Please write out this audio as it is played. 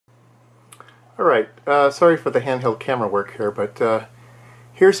Alright, sorry for the handheld camera work here, but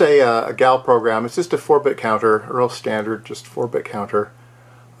here's a GAL program. It's just a 4-bit counter, a real standard, just 4-bit counter,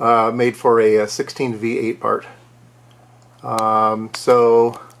 made for a 16V8 part.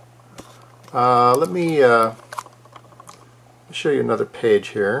 Let me show you another page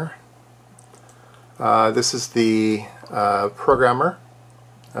here. This is the programmer,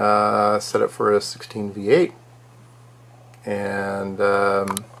 set up for a 16V8, and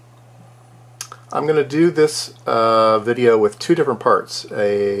I'm going to do this video with two different parts,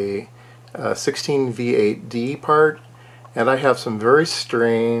 a 16V8D part, and I have some very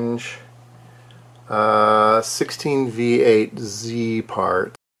strange 16V8Z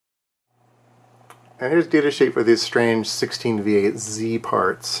parts. And here's data sheet for these strange 16V8Z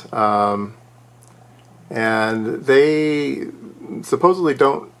parts. And they supposedly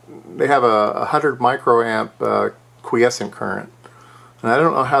they have a 100 microamp quiescent current. And I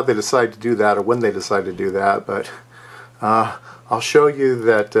don't know how they decide to do that or when they decide to do that, but I'll show you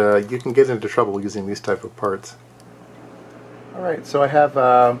that you can get into trouble using these type of parts. Alright, so I have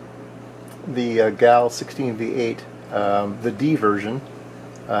the GAL 16V8, the D version,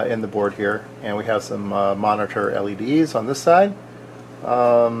 in the board here, and we have some monitor LEDs on this side,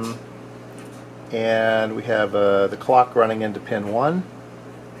 and we have the clock running into pin 1,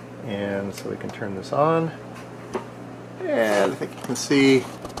 and so we can turn this on. And I think you can see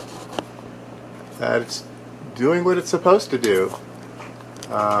that it's doing what it's supposed to do.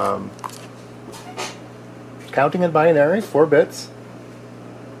 Counting in binary, 4 bits,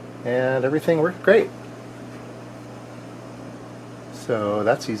 and everything worked great. So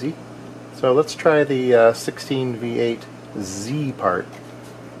that's easy. So let's try the 16V8Z part.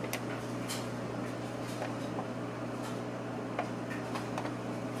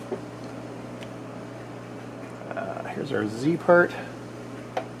 Here's our Z part.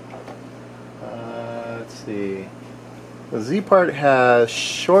 Let's see. The Z part has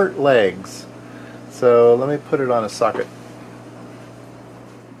short legs, so let me put it on a socket.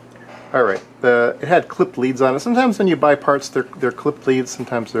 Alright, it had clipped leads on it. Sometimes when you buy parts they're clipped leads,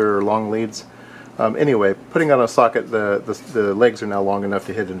 sometimes they're long leads. Anyway, putting on a socket, the legs are now long enough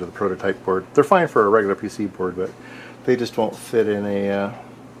to hit into the prototype board. They're fine for a regular PC board, but they just won't fit in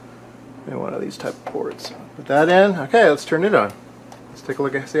in one of these type of boards. Put that in. Okay, let's turn it on. Let's take a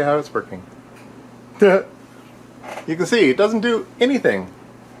look and see how it's working. You can see it doesn't do anything.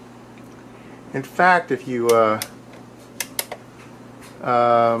 In fact, if you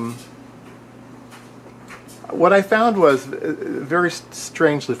what I found was very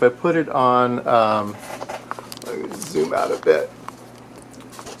strangely, if I put it on, let me zoom out a bit.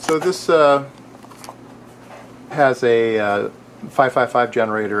 So this has a 555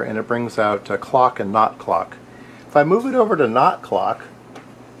 generator, and it brings out clock and not clock. If I move it over to not clock,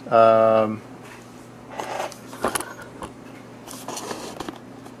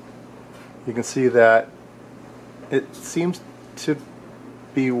 you can see that it seems to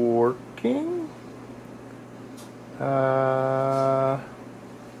be working, but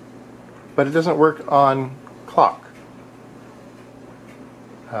it doesn't work on clock.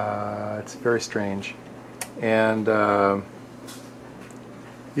 It's very strange, and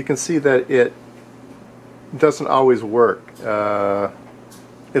you can see that it doesn't always work.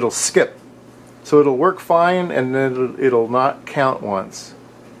 It'll skip, so it'll work fine, and then it'll not count once.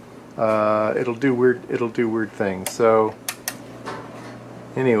 It'll do weird things. So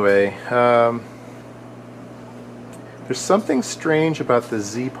anyway, there's something strange about the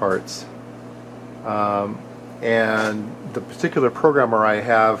Z parts, and the particular programmer I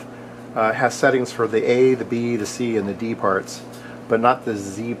have has settings for the A, the B, the C, and the D parts, but not the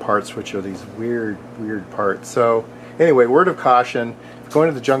Z parts, which are these weird parts. So anyway, word of caution, going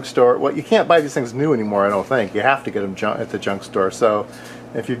to the junk store. Well, you can't buy these things new anymore, I don't think. You have to get them at the junk store. So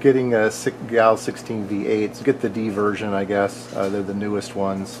if you're getting a GAL 16V8s, get the D version, I guess. They're the newest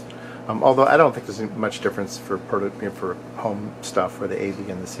ones. Although I don't think there's much difference for home stuff for the A, B,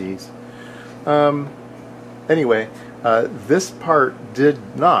 and the C's. Anyway, this part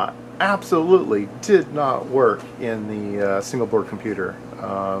absolutely did not work in the single board computer.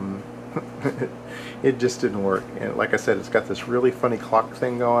 It just didn't work. And like I said, it's got this really funny clock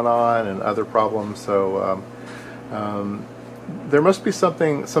thing going on and other problems. So there must be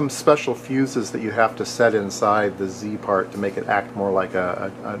some special fuses that you have to set inside the Z part to make it act more like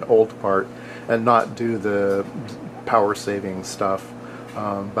an old part and not do the power saving stuff.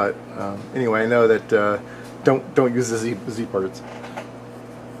 Anyway, I know that don't use the Z parts.